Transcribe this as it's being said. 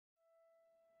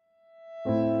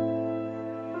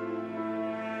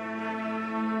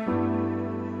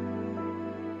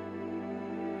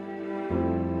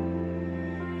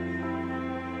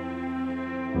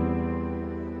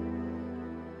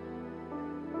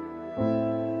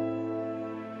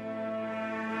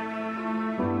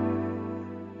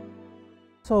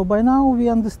So by now we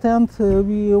understand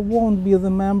we won't be the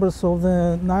members of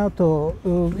the NATO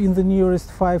in the nearest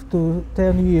 5 to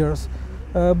 10 years.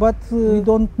 But we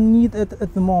don't need it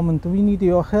at the moment. We need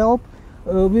your help.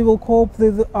 We will cope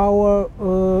with our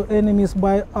enemies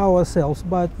by ourselves,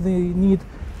 but they need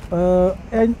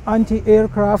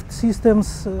anti-aircraft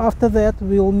systems. After that,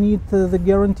 we'll need the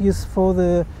guarantees for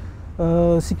the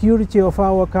security of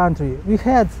our country. We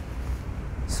had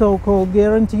so-called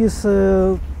guarantees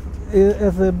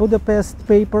at the Budapest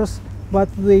papers, but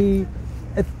they,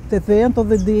 at the end of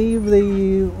the day,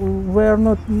 they were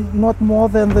not more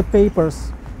than the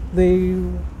papers. They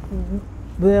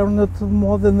are not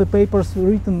more than the papers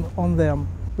written on them.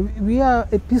 We are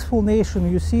a peaceful nation,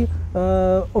 you see.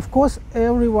 Of course,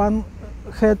 everyone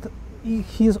had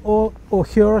his or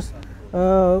hers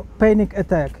panic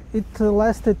attack. It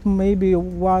lasted maybe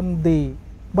 1 day,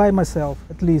 by myself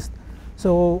at least.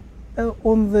 So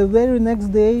on the very next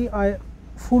day, I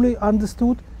fully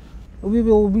understood we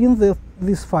will win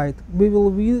this fight. We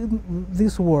will win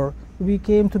this war. We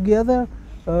came together.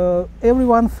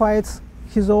 Everyone fights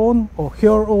his own or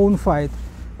her own fight.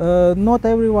 Not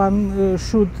everyone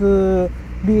should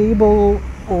be able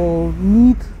or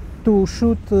need to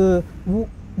shoot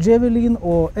javelin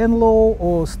or NLAW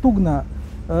or Stugna.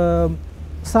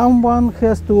 Someone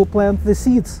has to plant the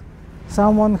seeds.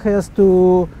 Someone has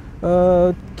to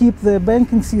keep the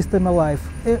banking system alive.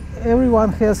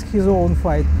 Everyone has his own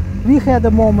fight. We had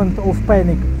a moment of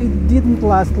panic. It didn't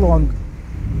last long.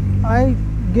 I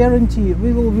guarantee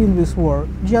we will win this war.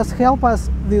 Just help us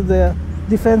with the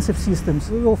defensive systems.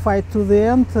 We will fight to the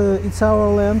end. It's our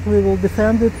land. We will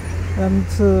defend it, and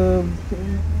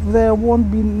there won't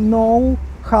be no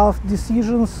half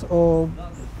decisions or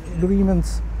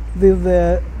agreements with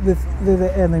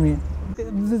the enemy.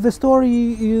 The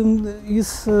story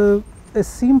is a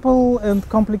simple and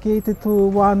complicated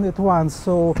one at once.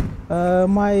 So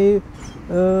my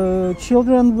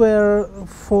children were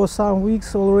for some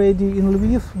weeks already in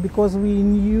Lviv because we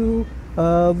knew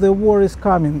the war is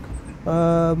coming.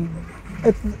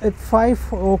 At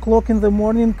 5 o'clock in the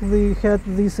morning we had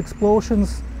these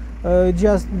explosions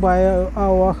just by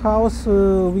our house.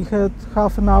 We had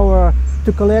half an hour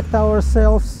to collect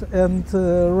ourselves and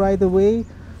right away,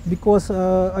 because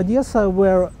Odessa,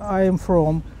 where I am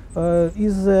from,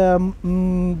 is a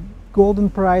golden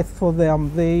prize for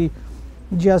them. They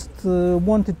just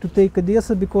wanted to take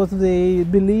Odessa because they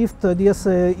believed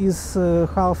Odessa is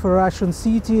half a Russian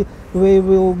city. They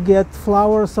will get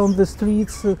flowers on the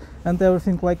streets and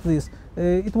everything like this.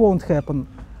 It won't happen.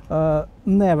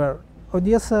 Never.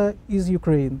 Odessa is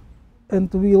Ukraine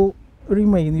and will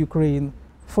remain Ukraine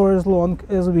for as long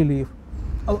as we live.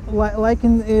 Like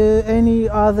in any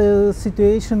other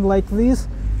situation like this,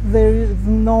 there is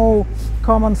no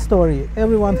common story.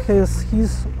 Everyone has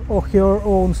his or her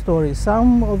own story.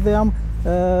 Some of them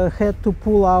had to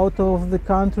pull out of the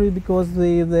country because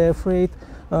they're afraid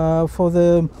for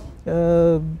the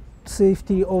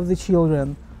safety of the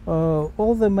children.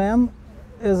 All the men,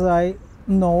 as I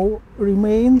know,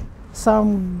 remain.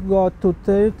 Some got to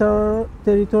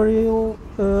territorial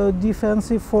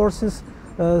defensive forces.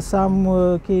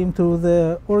 Some came to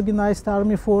the organized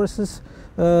army forces.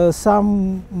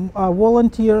 Some are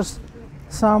volunteers.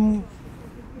 Some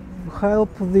help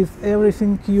with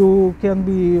everything you can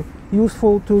be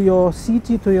useful to your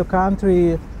city, to your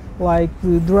country, like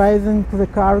driving the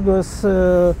cargos,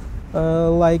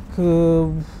 like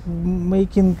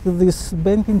making this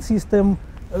banking system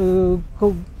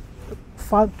to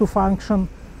function,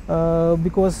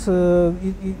 because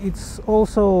it's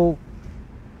also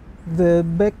the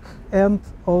back end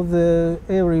of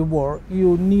every war.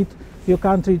 You need your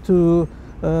country to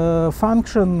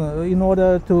function in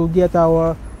order to get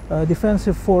our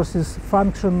defensive forces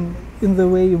function in the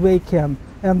way they can,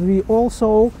 and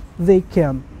they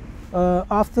can.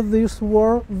 After this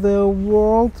war, the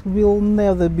world will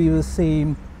never be the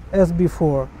same as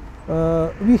before.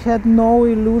 We had no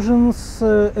illusions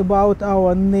about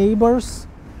our neighbors.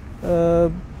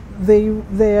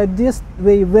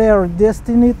 They were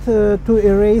destined to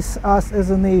erase us as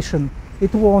a nation.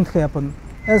 It won't happen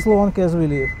as long as we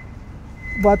live.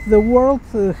 But the world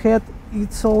had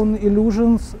its own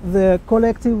illusions. The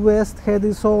collective West had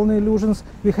its own illusions.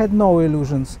 We had no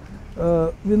illusions.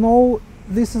 We know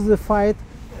this is a fight,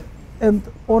 and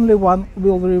only one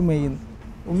will remain.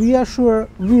 We are sure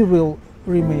we will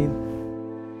remain.